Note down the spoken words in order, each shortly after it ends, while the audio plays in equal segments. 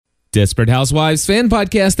Desperate Housewives Fan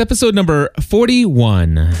Podcast, episode number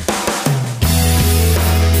 41.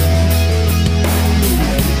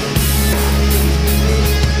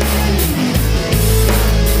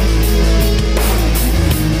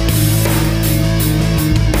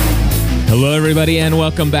 Hello, everybody, and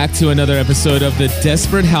welcome back to another episode of the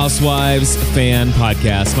Desperate Housewives Fan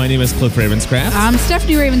Podcast. My name is Cliff Ravenscraft. I'm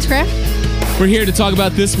Stephanie Ravenscraft. We're here to talk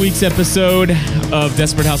about this week's episode of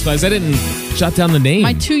Desperate Housewives. I didn't jot down the name.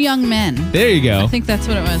 My Two Young Men. There you go. I think that's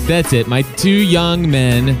what it was. That's it. My Two Young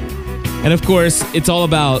Men. And of course, it's all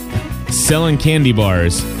about selling candy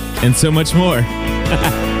bars and so much more.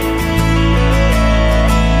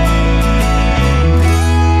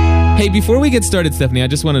 Hey, before we get started, Stephanie, I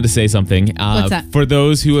just wanted to say something. What's that? For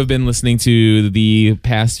those who have been listening to the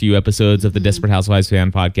past few episodes of the Desperate Housewives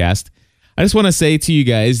Fan Podcast, I just want to say to you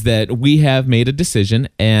guys that we have made a decision,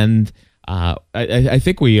 and I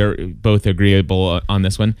think we are both agreeable on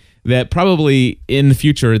this one, that probably in the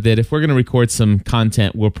future, that if we're going to record some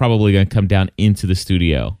content, we're probably going to come down into the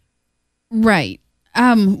studio. Right.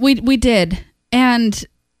 We did. And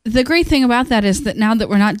the great thing about that is that now that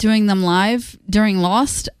we're not doing them live during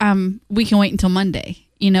Lost, we can wait until Monday.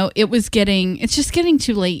 You know, it's just getting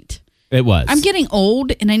too late. It was. I'm getting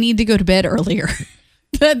old and I need to go to bed earlier.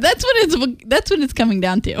 That's what it's coming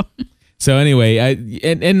down to. So anyway,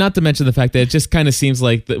 and not to mention the fact that it just kind of seems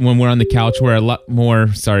like that when we're on the couch, we're a lot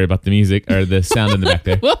more. Sorry about the music or the sound in the back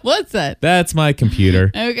there. What was that? That's my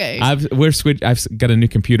computer. Okay. I've got a new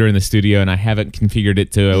computer in the studio, and I haven't configured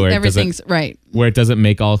it to where everything's right, where it doesn't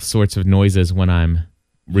make all sorts of noises when I'm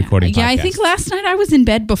recording. Yeah, podcasts. I think last night I was in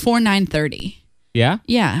bed before 9:30. Yeah.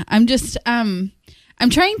 Yeah, I'm just I'm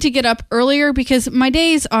trying to get up earlier because my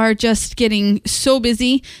days are just getting so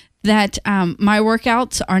busy that my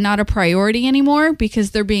workouts are not a priority anymore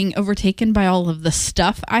because they're being overtaken by all of the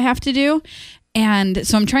stuff I have to do. And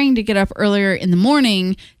so I'm trying to get up earlier in the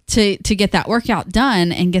morning to get that workout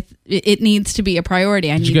done and it needs to be a priority.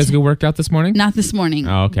 Did you guys go work out this morning? Not this morning.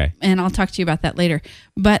 Oh, okay. And I'll talk to you about that later.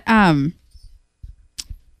 But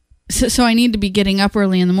So I need to be getting up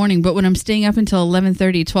early in the morning, but when I'm staying up until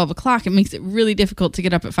 11:30, 12 o'clock, it makes it really difficult to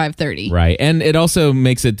get up at 5:30. Right. And it also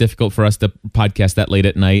makes it difficult for us to podcast that late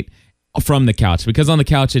at night from the couch, because on the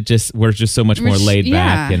couch, we're just so much more laid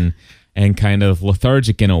back and kind of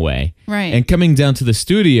lethargic in a way. Right. And coming down to the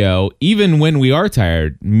studio, even when we are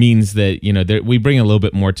tired, means that, you know, we bring a little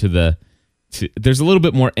bit more there's a little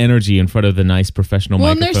bit more energy in front of the nice professional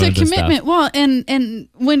microphones. Well, and there's a commitment. Well, and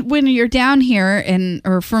when you're down here,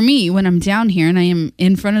 or for me, when I'm down here and I am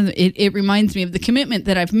in front of it reminds me of the commitment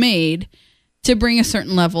that I've made to bring a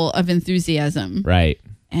certain level of enthusiasm, right,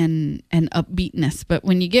 and upbeatness. But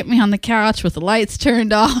when you get me on the couch with the lights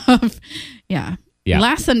turned off, yeah.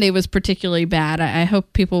 Last Sunday was particularly bad. I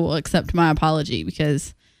hope people will accept my apology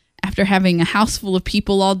because after having a house full of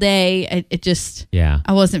people all day,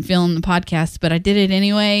 I wasn't feeling the podcast, but I did it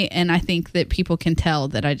anyway. And I think that people can tell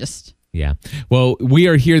that I just... Yeah. Well, we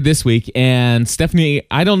are here this week, and Stephanie,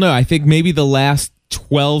 I don't know. I think maybe the last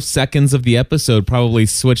 12 seconds of the episode probably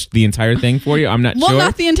switched the entire thing for you. I'm not sure. Well,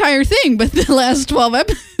 not the entire thing, but the last 12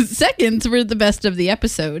 seconds were the best of the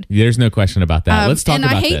episode. There's no question about that. Let's talk about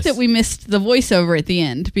this. And I hate that we missed the voiceover at the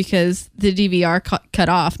end because the DVR cut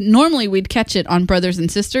off. Normally, we'd catch it on Brothers and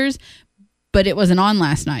Sisters, but it wasn't on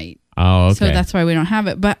last night. Oh, okay. So that's why we don't have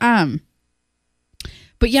it. But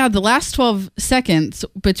yeah, the last 12 seconds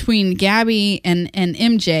between Gabby and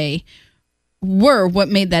MJ were what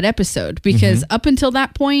made that episode, because up until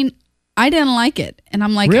that point, I didn't like it. And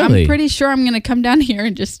I'm like, really? I'm pretty sure I'm going to come down here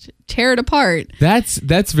and just tear it apart. That's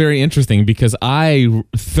very interesting because I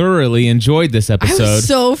thoroughly enjoyed this episode. I was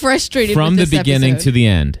so frustrated from with the this beginning episode. to the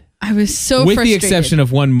end. I was so with frustrated. the exception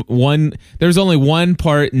of one, there's only one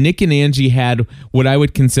part. Nick and Angie had what I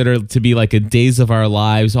would consider to be like a Days of Our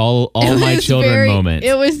Lives, all my children moment.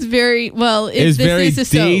 It was very well. It's very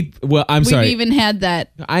deep. Well, I'm sorry. We've even had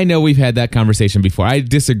that. I know we've had that conversation before. I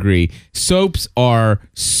disagree. Soaps are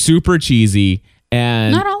super cheesy.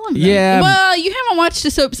 And not all of them. Yeah. Well, you haven't watched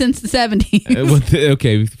a soap since the 70s.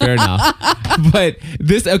 Okay, fair enough. But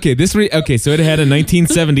so it had a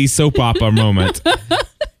 1970s soap opera moment.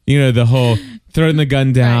 You know, the whole throwing the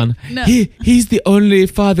gun down. Right. No. He's the only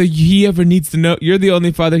father he ever needs to know. You're the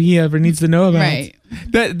only father he ever needs to know about. Right.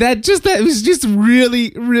 That was just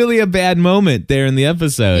really, really a bad moment there in the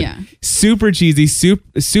episode. Yeah. Super cheesy,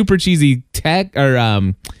 super cheesy tech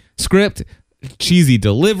or script, cheesy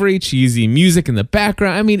delivery, cheesy music in the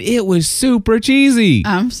background. I mean, it was super cheesy.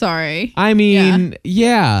 I'm sorry. I mean,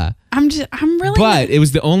 yeah. I'm really. But it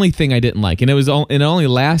was the only thing I didn't like, and it only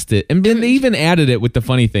lasted. And then they even added it with the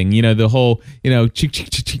funny thing, you know, the whole, you know,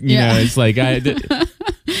 chick, you know, it's like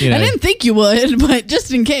You know, I didn't think you would, but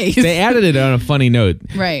just in case. they added it on a funny note.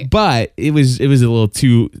 Right. But it was a little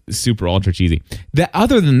too super ultra cheesy.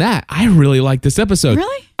 Other than that, I really like this episode.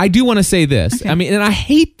 Really? I do want to say this. Okay. I mean, and I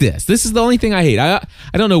hate this. This is the only thing I hate. I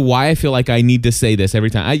don't know why I feel like I need to say this every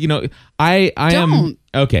time. I am Don't.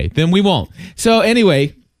 okay. Then we won't. So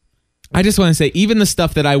anyway, I just want to say, even the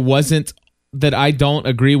stuff that I don't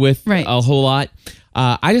agree with Right. a whole lot.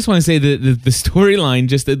 I just want to say that the storyline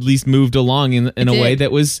just at least moved along in a way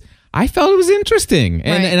that I felt it was interesting,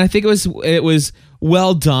 and I think it was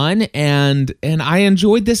well done, and I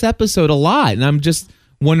enjoyed this episode a lot. And I'm just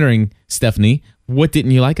wondering, Stephanie, what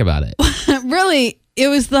didn't you like about it? Really, it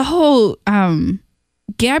was the whole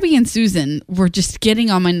Gabby and Susan were just getting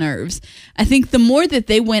on my nerves. I think the more that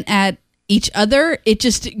they went at each other, it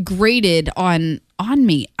just grated on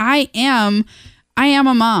me. I am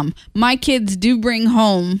a mom. My kids do bring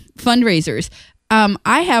home fundraisers.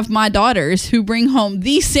 I have my daughters who bring home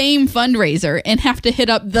the same fundraiser and have to hit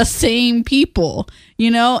up the same people,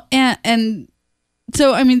 and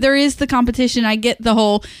so, I mean, there is the competition. I get the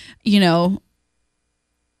whole,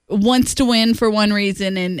 wants to win for one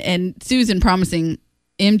reason, and Susan promising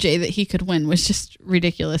MJ that he could win was just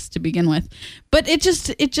ridiculous to begin with. But it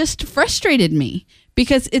just frustrated me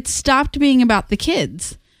because it stopped being about the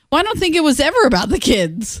kids. Well, I don't think it was ever about the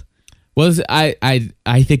kids. Well, I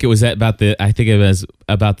think it was about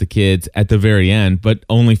the kids at the very end, but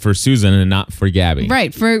only for Susan and not for Gabby.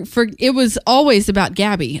 Right. For it was always about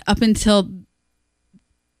Gabby up until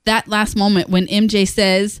that last moment when MJ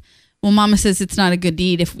says, "Well, Mama says it's not a good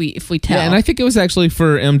deed if we tell." Yeah, and I think it was actually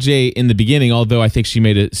for MJ in the beginning, although I think she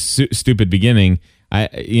made a stupid beginning.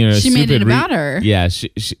 She made it about her. Yeah,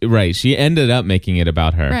 she right. She ended up making it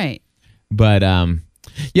about her. Right. But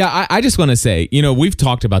yeah, I just want to say, we've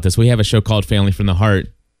talked about this. We have a show called Family from the Heart,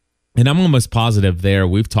 and I'm almost positive there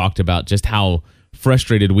we've talked about just how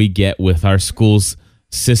frustrated we get with our school's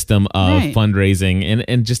system of fundraising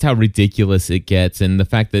and just how ridiculous it gets, and the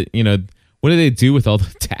fact that, what do they do with all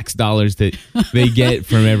the tax dollars that they get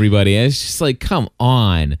from everybody? And it's just like, come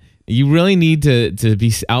on. You really need to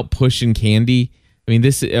be out pushing candy. I mean,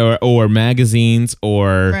 this or magazines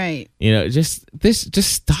or, just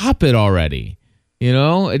stop it already.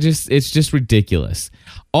 It's just ridiculous.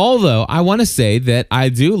 Although I want to say that I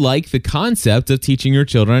do like the concept of teaching your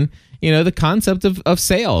children, the concept of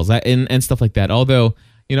sales and stuff like that. Although,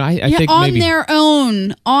 I think on maybe their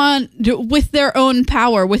own, with their own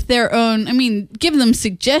power, with their own. I mean, give them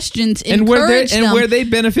suggestions, encourage them, where they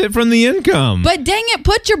benefit from the income. But dang it,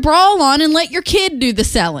 put your bra on and let your kid do the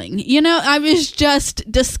selling. I was just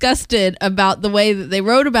disgusted about the way that they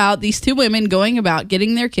wrote about these two women going about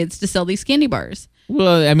getting their kids to sell these candy bars.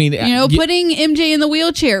 Well, I mean, putting MJ in the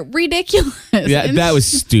wheelchair, ridiculous. Yeah, that was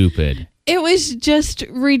stupid. It was just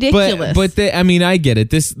ridiculous. But I get it.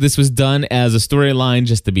 This was done as a storyline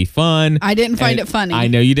just to be fun. I didn't find it funny. I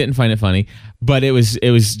know you didn't find it funny, but it was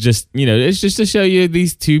just it's just to show you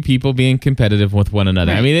these two people being competitive with one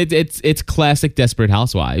another. Right. I mean, it's classic Desperate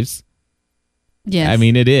Housewives. Yes. I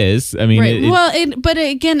mean, it is. I mean, right. But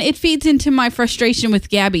again, it feeds into my frustration with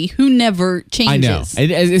Gabby, who never changes. I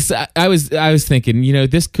know. I was thinking,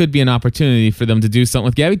 this could be an opportunity for them to do something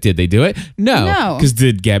with Gabby. Did they do it? No. Because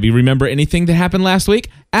did Gabby remember anything that happened last week?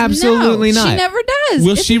 Absolutely not. She never does.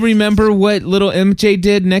 Will she remember what little MJ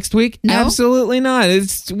did next week? No. Absolutely not.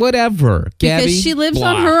 It's whatever. Gabby, because she lives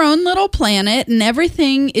on her own little planet, and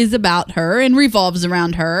everything is about her and revolves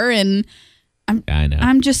around her, and I know.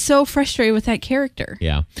 I'm just so frustrated with that character.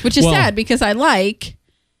 Yeah. Which is sad because I like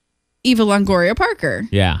Eva Longoria Parker.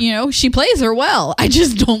 Yeah. She plays her well. I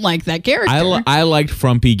just don't like that character. I liked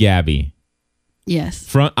Frumpy Gabby.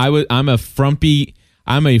 Yes. I'm a frumpy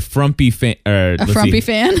fan. A frumpy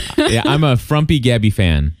fan? Yeah, I'm a frumpy Gabby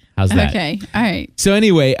fan. How's that? Okay. All right. So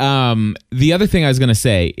anyway, the other thing I was going to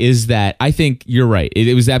say is that I think you're right.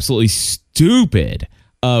 It was absolutely stupid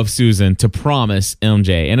of Susan to promise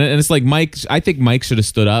MJ. And it's like Mike, I think Mike should have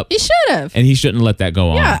stood up. He should have. And he shouldn't let that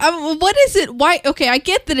go on. Yeah. What is it? Why? Okay, I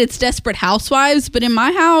get that it's Desperate Housewives, but in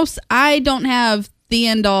my house, I don't have the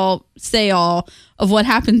end all, say all of what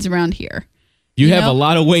happens around here. You have a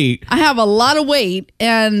lot of weight. I have a lot of weight,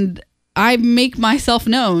 and I make myself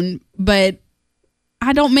known, but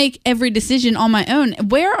don't make every decision on my own.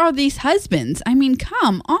 Where are these husbands? I mean,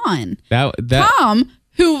 come on. Tom,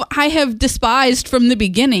 who I have despised from the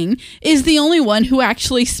beginning, is the only one who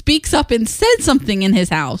actually speaks up and said something in his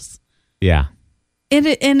house. Yeah. And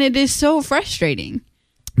it is so frustrating.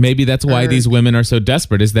 Maybe that's why these women are so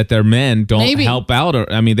desperate, is that their men don't help out.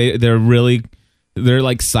 Or, I mean, they're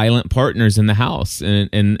like silent partners in the house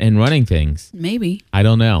and running things. Maybe. I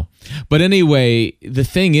don't know. But anyway, the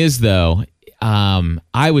thing is, though,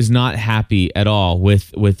 I was not happy at all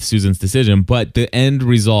with Susan's decision, but the end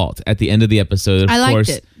result at the end of the episode, of I course,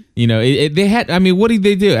 liked it. you know, they had, I mean, what did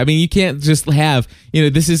they do? I mean, you can't just have, you know,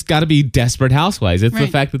 this has got to be Desperate Housewives. It's the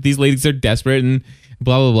Right. fact that these ladies are desperate and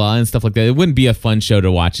blah, blah, blah, and stuff like that. It wouldn't be a fun show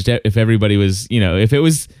to watch if everybody was, you know, if it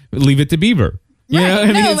was Leave It to Beaver. You Right. know, I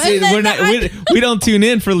mean, No, we're not, we don't tune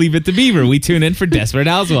in for Leave It to Beaver. We tune in for Desperate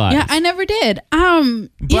Housewives. Yeah, I never did. You know,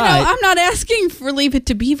 I'm not asking for Leave It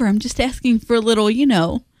to Beaver. I'm just asking for a little, you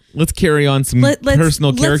know. Let's carry on some Let's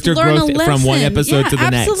personal character learn growth a from one lesson. episode to the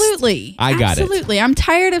next. Absolutely. I got it. Absolutely. I'm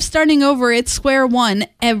tired of starting over at square one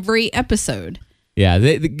every episode. Yeah,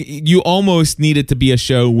 you almost need it to be a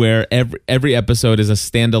show where every episode is a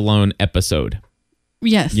standalone episode.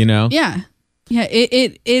 Yes. You know? Yeah. Yeah.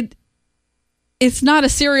 It's not a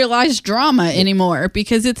serialized drama anymore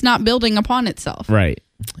because it's not building upon itself. Right.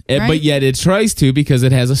 Right? But yet it tries to because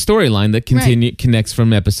it has a storyline that connects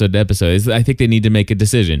from episode to episode. I think they need to make a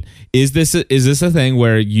decision. Is this a thing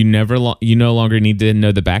where you no longer need to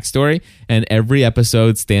know the backstory and every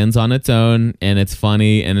episode stands on its own and it's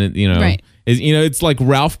funny and it, you know. Right. It's like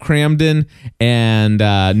Ralph Cramden and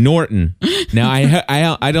Norton. Now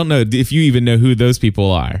I don't know if you even know who those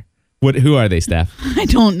people are. Who are they, Steph? I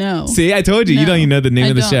don't know. See, I told you. No, you don't even know the name I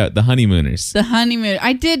of the don't. show. The Honeymooners. The Honeymoon.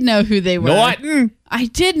 I did know who they were. Norton. I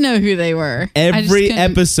did know who they were. Every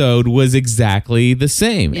episode was exactly the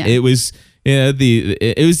same. Yeah. It was like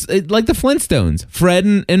the Flintstones,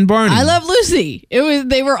 Fred and Barney. I Love Lucy.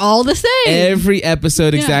 They were all the same. Every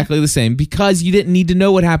episode exactly the same because you didn't need to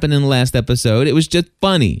know what happened in the last episode. It was just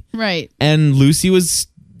funny. Right. And Lucy was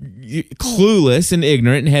clueless and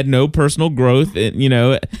ignorant and had no personal growth. And, you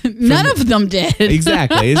know, None of them did.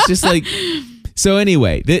 Exactly. It's just like. So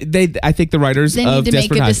anyway, I think the writers They of need to make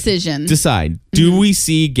Desperate a Housewives decision. decide: do we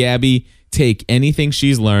see Gabby take anything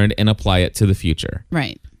she's learned and apply it to the future?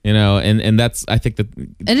 Right. You know, and that's, I think that.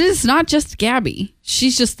 It is not just Gabby.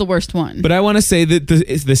 She's just the worst one. But I want to say that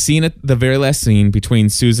the scene at the very last scene between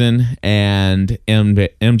Susan and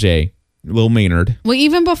MJ, Lil Maynard. Well,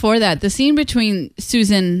 even before that, the scene between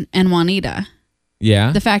Susan and Juanita.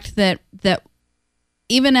 Yeah. The fact that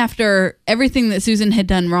even after everything that Susan had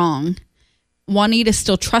done wrong, Juanita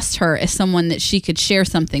still trusts her as someone that she could share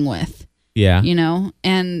something with. Yeah. You know,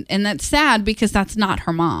 and that's sad because that's not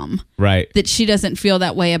her mom. Right. That she doesn't feel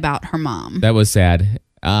that way about her mom. That was sad.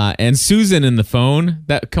 And Susan in the phone,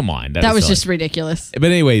 come on. That was just ridiculous. But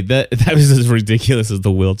anyway, that was as ridiculous as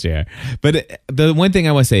the wheelchair. But the one thing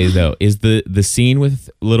I want to say, though, is the scene with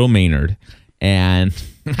Little Maynard. And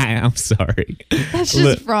I'm sorry. That's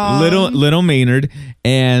just wrong. Little Maynard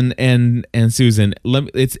and Susan.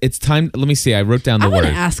 It's time. Let me see. I wrote down the I word. want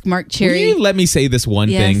to ask Mark Will Cherry. you let me say this one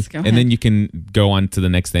Yes, go thing, ahead. and then you can go on to the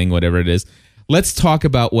next thing, whatever it is. Let's talk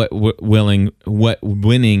about what winning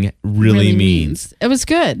really means. It was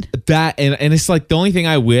good. That and it's like the only thing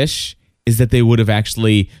I wish is that they would have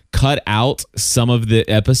actually cut out some of the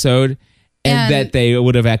episode. And that they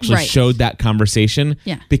would have actually showed that conversation.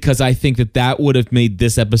 Yeah. Because I think that would have made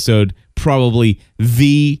this episode probably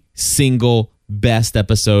the single best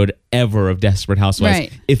episode ever of Desperate Housewives.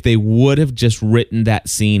 Right. If they would have just written that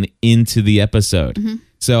scene into the episode. Mm-hmm.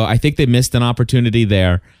 So I think they missed an opportunity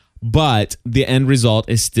there. But the end result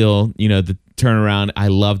is still, you know, the turnaround. I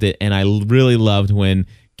loved it. And I really loved when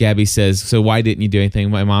Gabby says, so why didn't you do anything?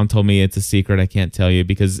 My mom told me it's a secret. I can't tell you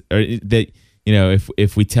because that. You know,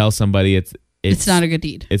 if we tell somebody it's not a good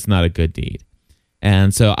deed. It's not a good deed.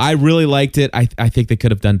 And so I really liked it. I think they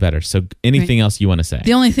could have done better. So anything else you want to say?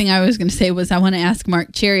 The only thing I was going to say was I want to ask Mark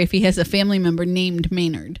Cherry if he has a family member named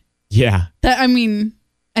Maynard. Yeah.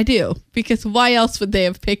 I do. Because why else would they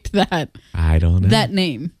have picked that? I don't know. That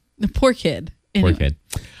name. The poor kid. Poor kid.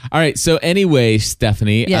 All right. So anyway,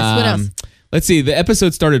 Stephanie. Yes, what else? Let's see. The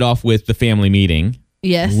episode started off with the family meeting.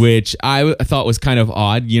 Yes. Which I thought was kind of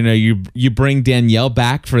odd. You know, you bring Danielle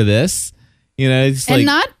back for this. You know, it's and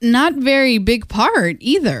like not very big part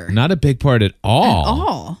either. Not a big part at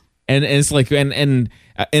all. And it's like and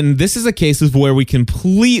this is a case of where we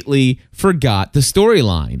completely forgot the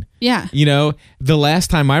storyline. Yeah. You know, the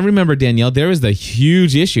last time I remember Danielle, there was the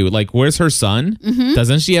huge issue. Like, where's her son? Mm-hmm.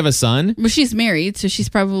 Doesn't she have a son? Well, she's married, so she's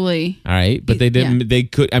probably... All right, but they didn't. Yeah. They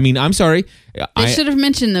could. I mean, I'm sorry. They should have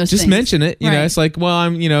mentioned those just things. mention it. You know, it's like, well,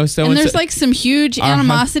 I'm, you know, so and there's like some huge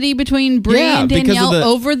animosity between Brie and Danielle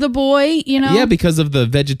over the boy. You know, yeah, because of the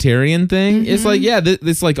vegetarian thing. Mm-hmm. It's like,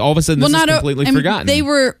 it's like all of a sudden this is completely forgotten. They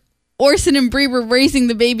were Orson and Bree were raising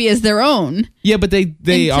the baby as their own. Yeah, but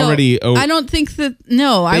they already. I don't think that.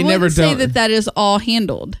 No, I wouldn't say that is all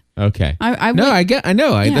handled. Okay. I know.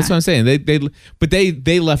 Yeah. That's what I'm saying.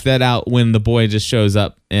 They left that out when the boy just shows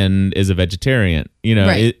up and is a vegetarian.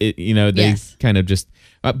 Right. They kind of just.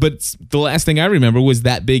 But the last thing I remember was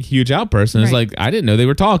that big, huge outburst, and it's like I didn't know they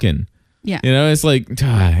were talking. Yeah. It's like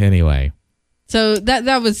anyway. So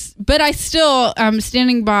that was, but I still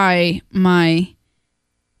standing by my.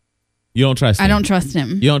 You don't trust him. I don't trust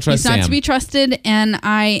him. You don't trust Sam. He's not to be trusted, and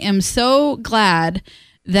I am so glad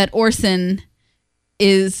that Orson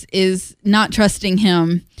is not trusting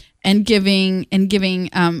him and giving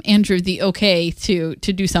Andrew the okay to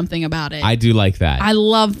do something about it. I do like that. I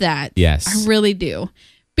love that. Yes. I really do.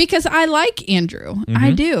 Because I like Andrew. Mm-hmm.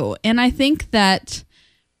 I do. And I think that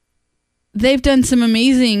they've done some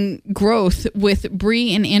amazing growth with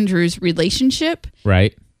Bree and Andrew's relationship.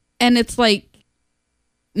 Right. And it's like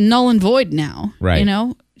null and void now. Right.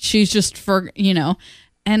 She's just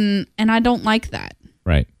and I don't like that.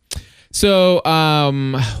 Right. So,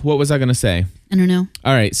 what was I going to say? I don't know.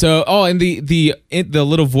 All right. So, and the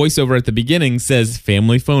little voiceover at the beginning says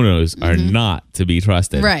family photos are not to be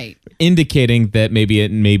trusted. Right. Indicating that maybe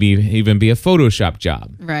even be a Photoshop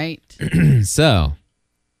job. Right. So,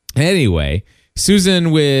 anyway,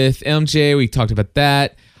 Susan with MJ, we talked about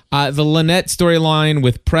that. The Lynette storyline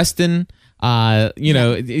with Preston,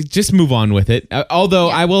 just move on with it. Although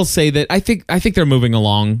I will say that I think they're moving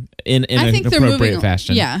along in an appropriate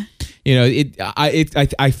fashion. Yeah.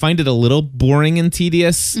 I find it a little boring and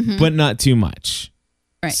tedious, but not too much.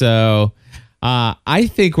 Right. So I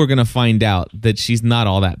think we're going to find out that she's not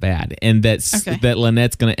all that bad, and that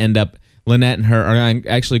Lynette and her are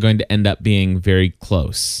actually going to end up being very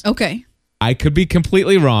close. Okay. I could be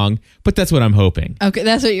completely wrong, but that's what I'm hoping. Okay,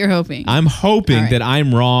 that's what you're hoping. I'm hoping that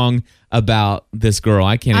I'm wrong about this girl.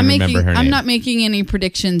 I can't even remember her name. I'm not making any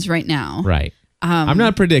predictions right now. Right. I'm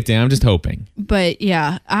not predicting. I'm just hoping. But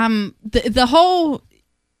yeah, the whole,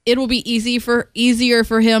 it will be easier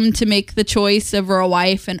for him to make the choice over a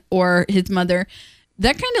wife or his mother.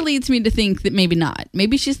 That kind of leads me to think that maybe not.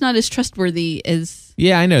 Maybe she's not as trustworthy as.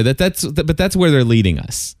 Yeah, I know but that's where they're leading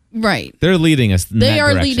us. Right. They're leading us. They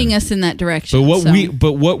are leading us in that direction.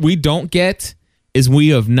 But what we don't get is we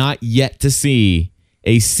have not yet to see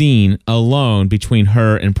a scene alone between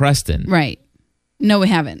her and Preston. Right. No, we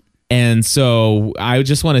haven't. And so I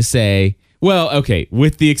just want to say, well, okay,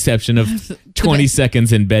 with the exception of 20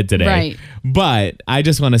 seconds in bed today. Right. But I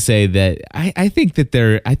just want to say that I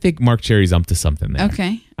think Mark Cherry's up to something there.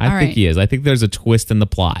 Okay. I think he is. I think there's a twist in the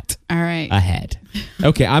plot. All right. Ahead.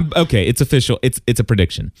 Okay, it's official. It's a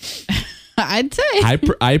prediction. I'd say.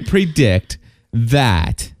 I predict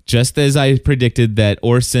that, just as I predicted that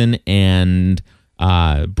Orson and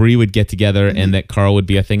Bree would get together and that Carl would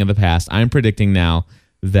be a thing of the past, I'm predicting now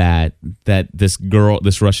that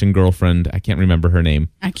this Russian girlfriend, I can't remember her name.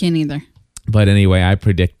 I can't either. But anyway, I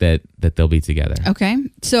predict that they'll be together. Okay.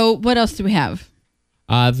 So what else do we have?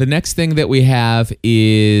 The next thing that we have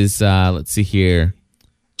is, let's see here.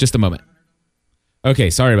 Just a moment.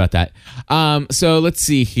 Okay, sorry about that. So let's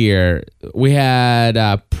see here. We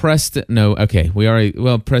had Preston. No, okay.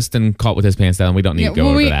 Preston caught with his pants down. We don't need to go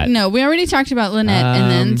over that. No, we already talked about Lynette,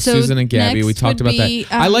 and then Susan and Gabby. We talked about that.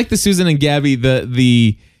 I like the Susan and Gabby.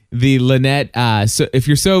 The Lynette.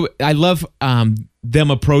 I love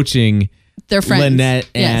them approaching their friends, Lynette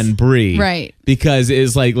and Bree, right? Because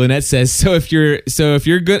it's like Lynette says, if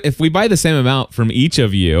you're good, if we buy the same amount from each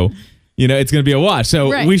of you. It's going to be a wash.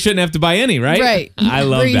 So we shouldn't have to buy any, right? Right. I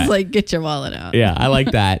love Bree's that. like, get your wallet out. Yeah, I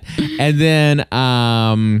like that. And then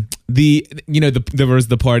there was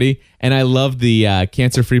the party, and I love the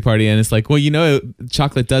cancer-free party, and it's like, well,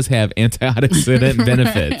 chocolate does have antioxidant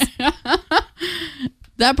benefits.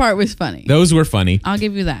 That part was funny. Those were funny. I'll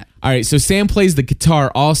give you that. All right, so Sam plays the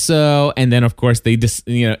guitar also, and then of course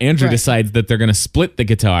Andrew decides that they're going to split the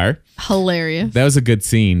guitar. Hilarious. That was a good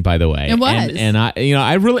scene, by the way. It was. And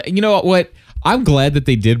I really, what? I'm glad that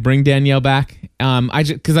they did bring Danielle back.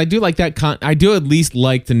 Because I do like that. I do at least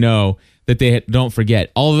like to know that they don't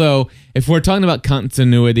forget. Although, if we're talking about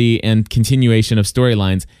continuity and continuation of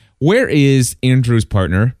storylines, where is Andrew's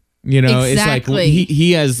partner? Exactly. It's like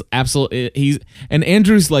he has absolutely and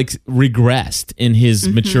Andrew's like regressed in his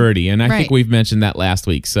maturity, and I think we've mentioned that last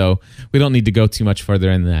week, so we don't need to go too much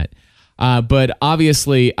further into that. But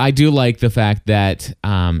obviously, I do like the fact that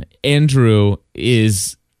Andrew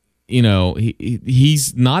is,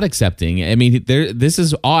 he's not accepting. I mean, this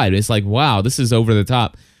is odd. It's like, wow, this is over the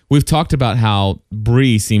top. We've talked about how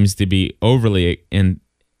Bree seems to be overly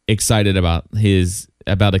excited about his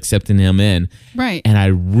about accepting him in. Right. And I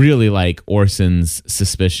really like Orson's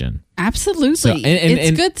suspicion. Absolutely. So,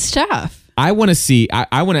 it's good stuff. I want to see.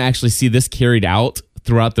 I want to actually see this carried out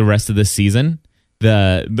throughout the rest of the season.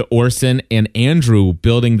 The Orson and Andrew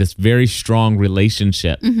building this very strong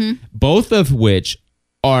relationship, both of which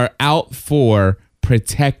are out for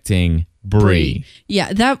protecting Bree.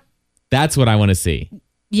 Yeah, that's what I want to see.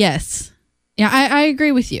 Yes. Yeah, I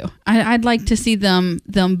agree with you. I'd like to see them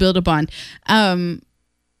build a bond.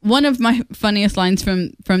 One of my funniest lines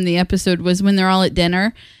from the episode was when they're all at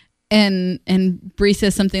dinner and Bree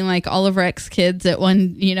says something like, all of our ex-kids at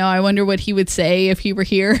one, I wonder what he would say if he were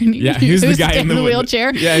here. And who's the guy in the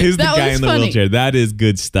wheelchair? Yeah, who's the guy in the wheelchair? That is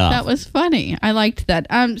good stuff. That was funny. I liked that.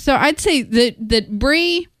 So I'd say that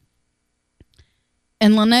Bree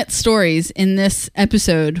and Lynette's stories in this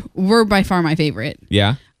episode were by far my favorite.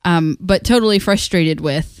 Yeah. But totally frustrated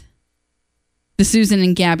with the Susan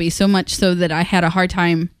and Gabby, so much so that I had a hard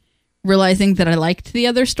time realizing that I liked the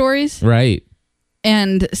other stories. Right.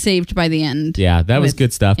 And saved by the end. Yeah, that was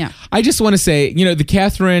good stuff. Yeah. I just want to say, the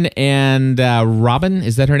Catherine and Robin,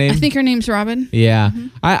 is that her name? I think her name's Robin. Yeah.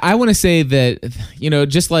 I want to say that,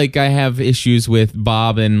 just like I have issues with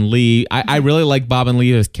Bob and Lee, I really like Bob and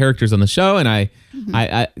Lee as characters on the show. And I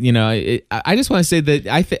just want to say that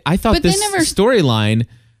I thought this storyline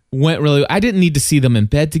went really. I didn't need to see them in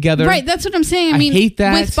bed together. Right, that's what I'm saying. I mean, hate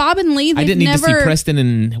that. With Bob and Lee, I didn't need to see Preston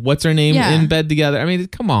and what's her name in bed together. I mean,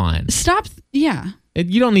 come on. Stop. Yeah.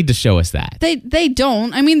 You don't need to show us that. They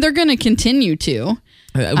don't. I mean, they're going to continue to.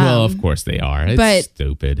 Well, of course they are. It's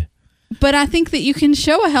stupid. But I think that you can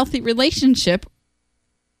show a healthy relationship,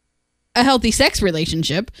 a healthy sex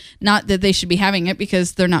relationship, not that they should be having it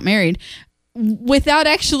because they're not married, without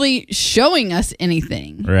actually showing us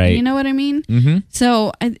anything. Right. You know what I mean? Mm-hmm.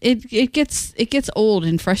 So it gets old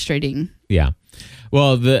and frustrating. Yeah.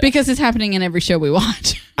 Well, because it's happening in every show we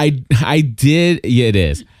watch. I did. Yeah, it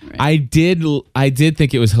is. Right. I did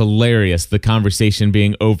think it was hilarious, the conversation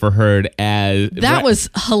being overheard as that was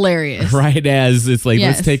hilarious. Right as it's like,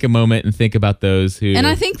 yes. Let's take a moment and think about those who. And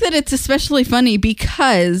I think that it's especially funny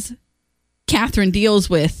because Catherine deals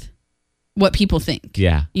with what people think.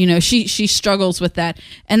 Yeah. She struggles with that.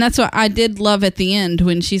 And that's what I did love at the end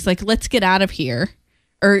when she's like, let's get out of here.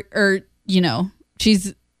 Or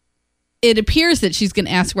it appears that she's going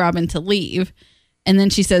to ask Robin to leave. And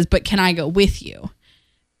then she says, but can I go with you?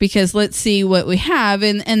 Because let's see what we have.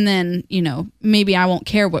 And then, maybe I won't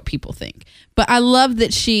care what people think. But I love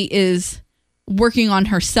that she is working on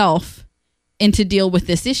herself and to deal with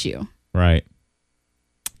this issue. Right.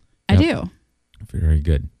 I do. Very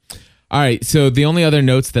good. All right. So the only other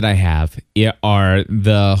notes that I have are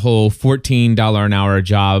the whole $14 an hour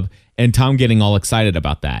job and Tom getting all excited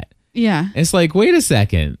about that. Yeah. It's like, wait a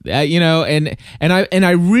second, and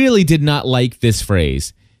I really did not like this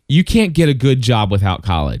phrase. You can't get a good job without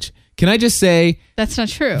college. Can I just say that's not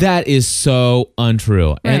true? That is so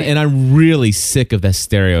untrue. Right. And I'm really sick of that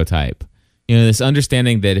stereotype. This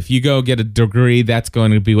understanding that if you go get a degree, that's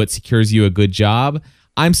going to be what secures you a good job.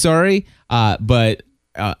 I'm sorry, but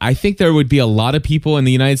I think there would be a lot of people in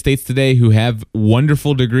the United States today who have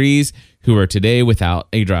wonderful degrees who are today without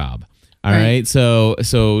a job. All right. So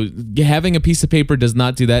having a piece of paper does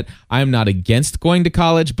not do that. I am not against going to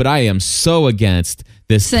college, but I am so against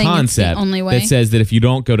this concept that says that if you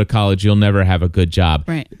don't go to college, you'll never have a good job.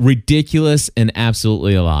 Right. Ridiculous and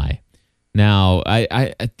absolutely a lie. Now,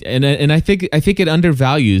 I think it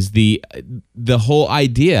undervalues the whole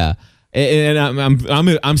idea. And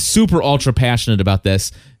I'm super ultra passionate about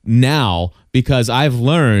this now because I've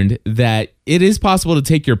learned that it is possible to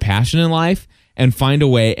take your passion in life and find a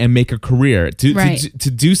way and make a career to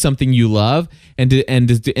do something you love and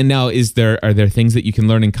now are there things that you can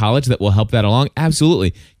learn in college that will help that along?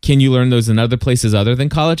 Absolutely. Can you learn those in other places other than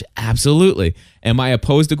college? Absolutely. Am I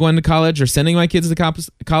opposed to going to college or sending my kids to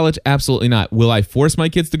college? Absolutely not. Will I force my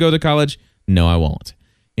kids to go to college? No, I won't.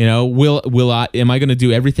 Am I going to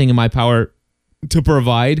do everything in my power to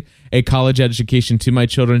provide a college education to my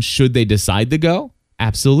children should they decide to go?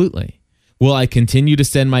 Absolutely. Will I continue to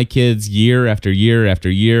send my kids year after year after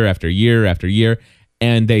year after year after year,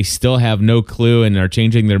 and they still have no clue and are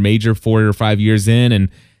changing their major 4 or 5 years in,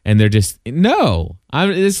 and they're just no?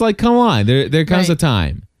 It's like, come on, there comes a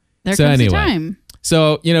time. There comes a time.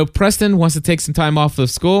 So Preston wants to take some time off of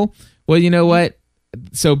school. Well, you know what?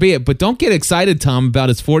 So be it. But don't get excited, Tom, about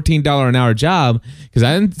his $14 an hour job, because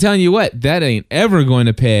I'm telling you what, that ain't ever going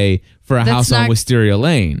to pay for a house on Wisteria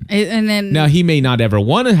Lane. And then now he may not ever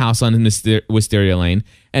want a house on Wisteria Lane,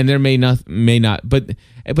 and there may not. But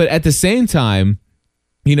at the same time,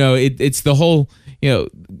 it's the whole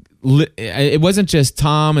it wasn't just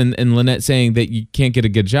Tom and Lynette saying that you can't get a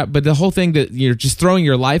good job, but the whole thing that you're just throwing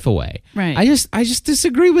your life away. Right. I just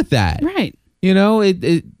disagree with that. Right. You know,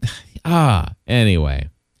 anyway.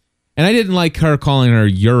 And I didn't like her calling her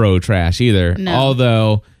Euro trash either. No.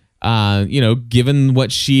 Although, given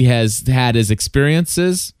what she has had as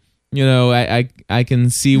experiences, I can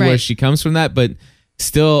see where she comes from that. But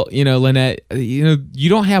still, Lynette, you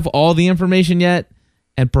don't have all the information yet.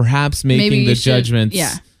 And perhaps making the judgments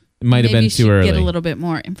might have been too early. Get a little bit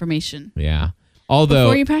more information. Yeah. Although,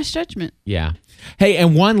 before you pass judgment. Yeah. Hey,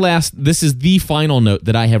 and this is the final note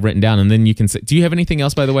that I have written down, and then you can say, do you have anything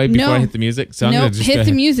else, by the way, before I hit the music? So I'm gonna just hit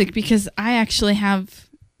the music because I actually have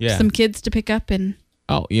some kids to pick up and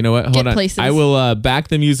oh, you know what? Hold on. Places. I will back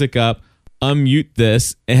the music up, unmute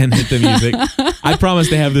this, and hit the music. I promise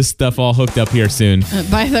to have this stuff all hooked up here soon.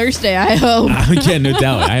 By Thursday, I hope. Yeah, no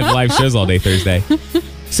doubt. I have live shows all day Thursday.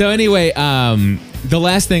 So anyway, the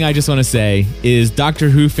last thing I just want to say is Doctor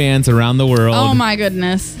Who fans around the world. Oh my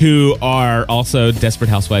goodness. Who are also Desperate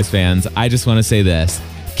Housewives fans. I just want to say this.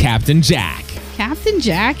 Captain Jack. Captain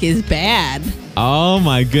Jack is bad. Oh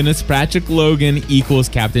my goodness. Patrick Logan equals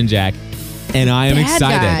Captain Jack. And I am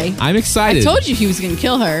excited. I'm excited. I told you he was going to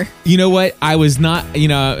kill her. You know what? I was not,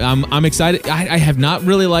 I'm excited. I have not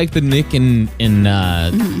really liked the Nick and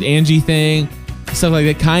Angie thing. Stuff like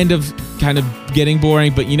that kind of getting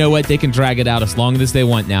boring, but you know what? They can drag it out as long as they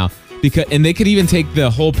want now. And they could even take the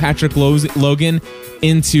whole Patrick Logan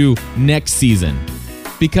into next season.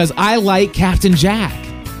 Because I like Captain Jack.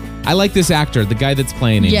 I like this actor, the guy that's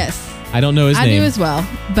playing him. Yes. I don't know his name. I do as well.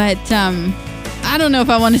 But I don't know if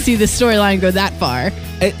I want to see the storyline go that far.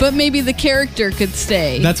 But maybe the character could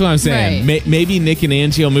stay. That's what I'm saying. Right. Maybe Nick and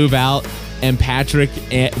Angie will move out. And Patrick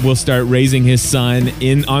will start raising his son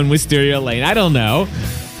on Wisteria Lane. I don't know.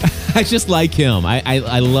 I just like him.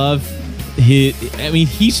 I love his. I mean,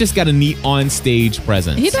 he's just got a neat on-stage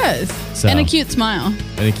presence. He does. So, and a cute smile. All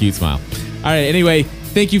right. Anyway,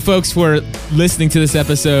 thank you, folks, for listening to this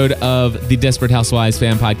episode of the Desperate Housewives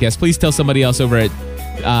Fan Podcast. Please tell somebody else over at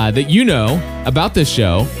that you know about this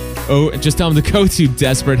show. Oh, just tell them to go to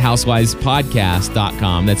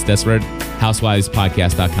DesperateHousewivesPodcast.com. That's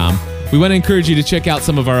DesperateHousewivesPodcast.com. We want to encourage you to check out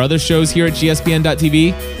some of our other shows here at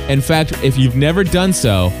gspn.tv. In fact, if you've never done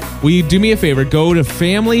so, will you do me a favor? Go to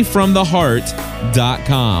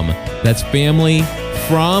familyfromtheheart.com. That's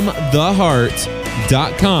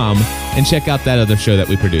familyfromtheheart.com and check out that other show that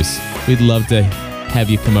we produce. We'd love to have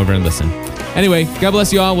you come over and listen. Anyway, God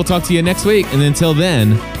bless you all. We'll talk to you next week. And until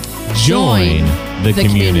then, join the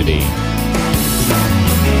community.